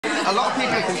a lot of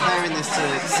people are comparing this to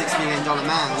 $6 Million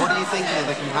Man. What do you think of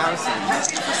the comparison?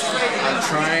 I'm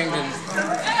trying to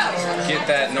get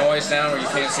that noise down where you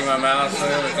can't see my mouth. So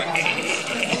it's like,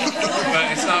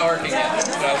 but it's not working yet.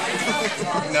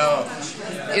 No,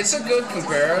 it's a good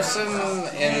comparison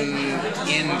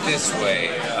in this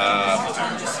way.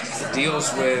 It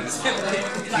deals with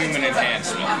human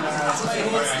enhancement.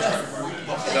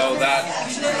 Though that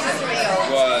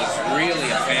was really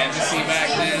a fantasy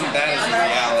back then, that is a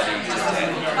reality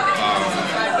today.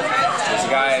 There's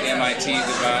a guy at MIT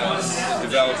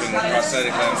developing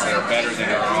prosthetic limbs that are better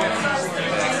than our own,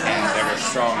 and that are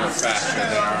stronger, faster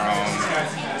than our own.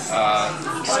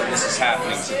 So this is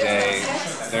happening today.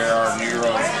 There are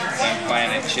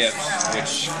neuro-implanted chips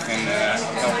which can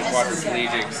help a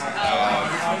quadriplegic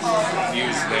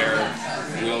use their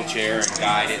wheelchair and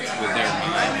guide it with their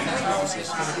mind and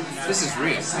impulses. This is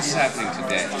real. This is happening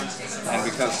today. And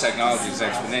because technology is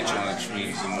exponential, which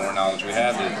means the more knowledge we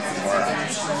have, the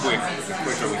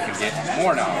quicker we can get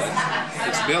more knowledge.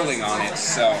 It's building on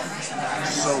itself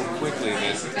so quickly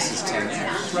that this is 10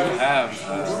 years. We'll have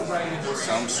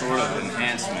some sort of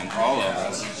enhancement, all of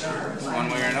us, one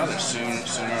way or another, sooner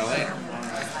or later.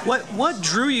 What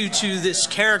drew you to this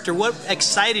character? What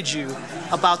excited you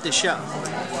about this show?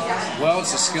 Well,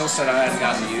 it's a skill set I hadn't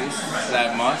gotten to use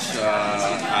that much.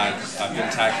 I've been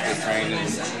tactically trained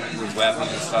with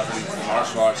weapons and stuff in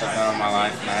martial arts I've done all my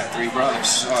life, and I have 3 brothers,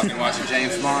 so I've been watching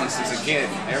James Bond since a kid.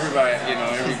 Everybody,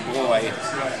 every boy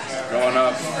growing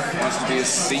up wants to be a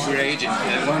secret agent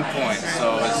at one point,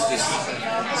 so it's just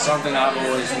something I've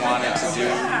always wanted to do,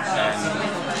 and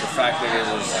the fact that it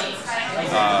was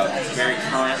very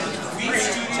current with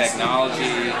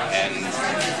technology, and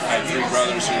I have 3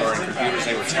 brothers who are in computers.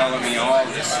 They were telling me all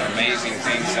these amazing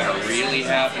things that are really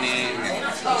happening.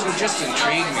 So it just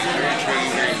intrigued me, very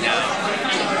intriguing right now.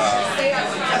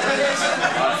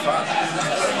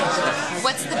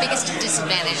 What's the biggest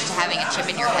disadvantage to having a chip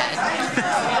in your head?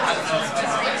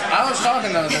 I was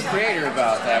talking to the creator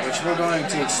about that, which we're going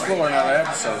to explore in other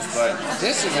episodes, but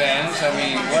disadvantage, I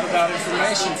mean, what about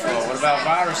information flow? What about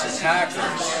viruses, hackers?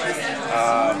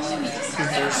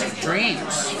 There's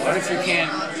dreams. What if you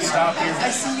can't stop your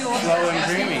flow in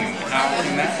dreaming? How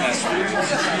can that mess with you?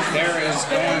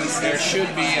 There should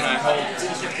be, and I hope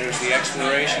there's the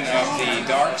exploration of the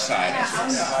dark side of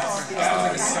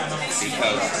this,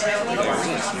 because there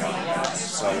is.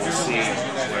 So we'll see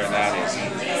where that is.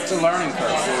 And it's a learning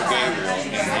curve for Gabriel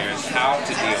in here, is how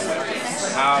to deal with it,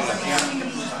 how to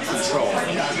control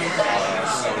it.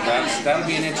 So that'll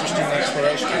be an interesting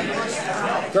exploration.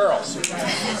 Girls.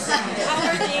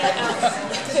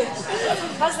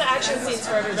 How's the action scenes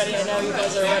for everybody? I know you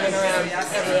guys are running around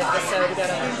every episode. You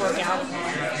gotta work out.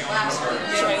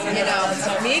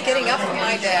 Me getting up from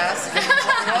my desk,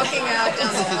 walking out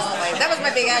down the hallway. That was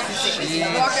my big action scene. She's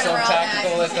Walking so around.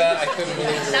 tactical at that, I couldn't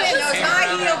believe it. Those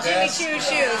high-heel Jimmy Choo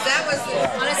shoes. That was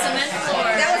On a cement floor.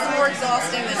 That was more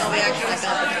exhausting than all the action I've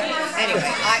done. Anyway,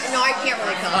 I can't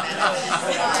really comment.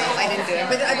 I didn't do it,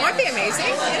 but aren't they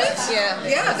amazing?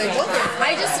 Yeah, they look.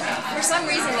 I just, for some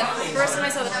reason, the first time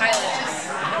I saw the pilot,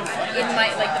 in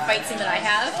the fight scene that I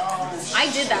have,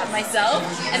 I did that myself,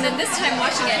 and then this time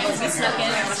watching it, we snuck in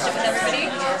and watched it with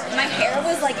everybody, my hair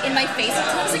was in my face, and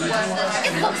I was like,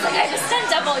 it looks like I have a stunt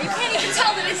double, you can't even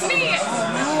tell that it's me!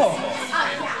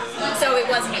 So it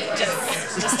was me,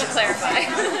 just to clarify.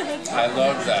 I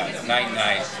love that. Night.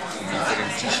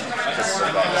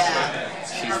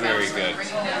 She's very good.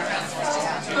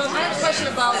 I have a question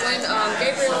about when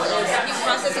Gabriel is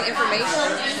processing information,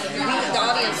 the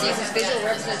audience sees his visual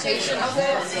representation of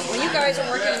it. When you guys are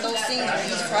working in those scenes where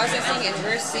he's processing and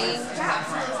we're seeing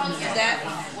that,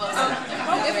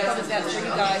 how difficult is that for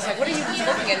you guys? What are you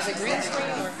looking at? Is it green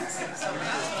screen or?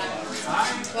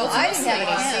 Well, I didn't have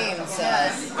any scenes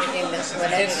in this one.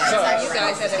 You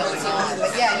guys had that scene.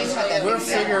 But yeah, you had that. We're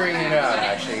figuring it out,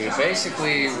 actually.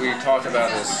 Basically, we talked about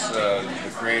this, the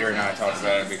creator and I talked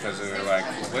about it, because we were like,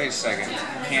 well, wait a second, it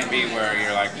can't be where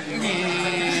you're like, you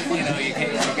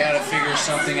gotta figure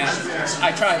something out.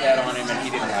 I tried that on him and he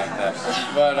didn't like that.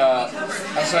 But I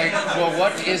was like, well,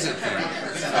 what is it then?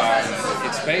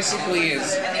 It's basically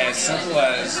as simple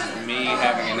as me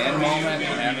having an in moment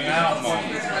and an out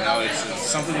moment. It's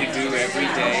something we do every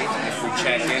day. If we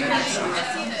check in,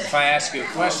 if I ask you a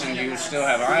question, you still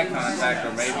have eye contact,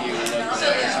 or maybe you look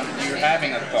away, you're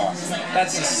having a thought.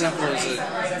 That's as simple as it.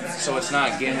 So it's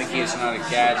not gimmicky, it's not a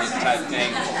gadget type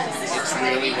thing. It's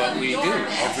really what we do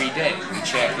every day. We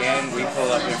check in, we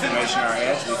pull up information in our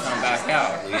heads, we come back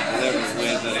out. We deliver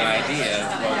with an idea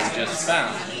of what we just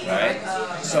found, right?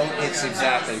 So it's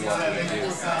exactly what we do.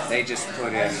 They just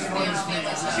put in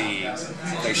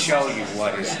they show you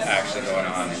what is actually going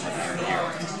on in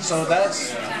here. So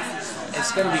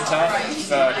it's going to be tough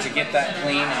to get that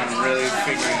clean. I'm really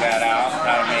figuring that out,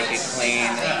 how to make it clean,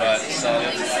 but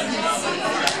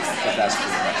that's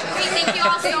pretty much it. Thank you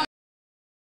all so much.